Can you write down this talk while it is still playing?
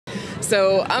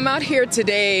So I'm out here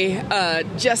today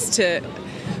just to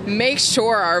make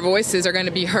sure our voices are going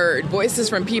to be heard. Voices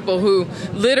from people who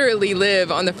literally live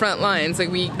on the front lines.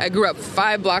 I grew up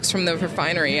 5 blocks from the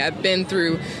refinery. I've been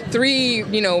through 3,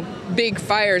 big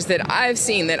fires that I've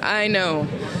seen, that I know.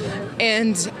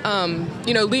 And,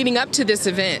 leading up to this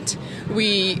event,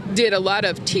 we did a lot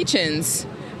of teach-ins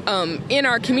in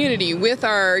our community with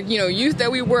our, youth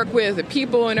that we work with, the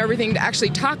people and everything, actually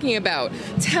talking about,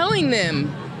 telling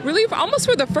them, really almost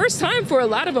for the first time for a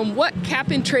lot of them, what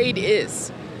cap and trade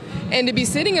is. And to be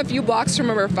sitting a few blocks from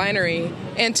a refinery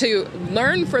and to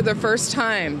learn for the first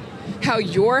time how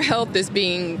your health is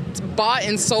being bought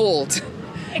and sold.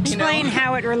 Explain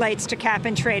how it relates to cap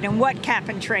and trade and what cap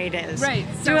and trade is. Right.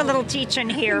 Do a little teaching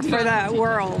here for the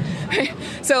world.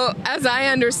 So as I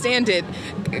understand it,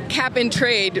 cap and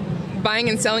trade, buying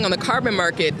and selling on the carbon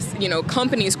market,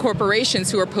 companies,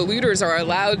 corporations who are polluters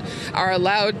are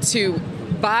allowed to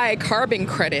buy carbon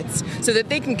credits so that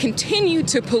they can continue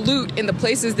to pollute in the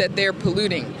places that they're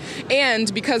polluting.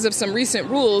 And because of some recent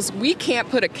rules, we can't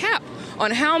put a cap on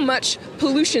how much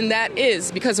pollution that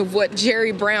is because of what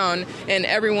Jerry Brown and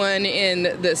everyone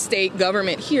in the state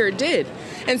government here did.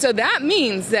 And so that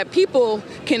means that people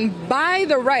can buy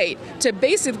the right to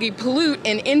basically pollute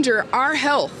and injure our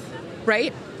health,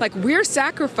 right? Like, we're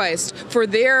sacrificed for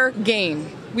their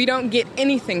gain. We don't get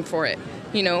anything for it.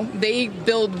 They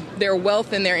build their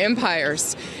wealth and their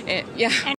empires. And, yeah.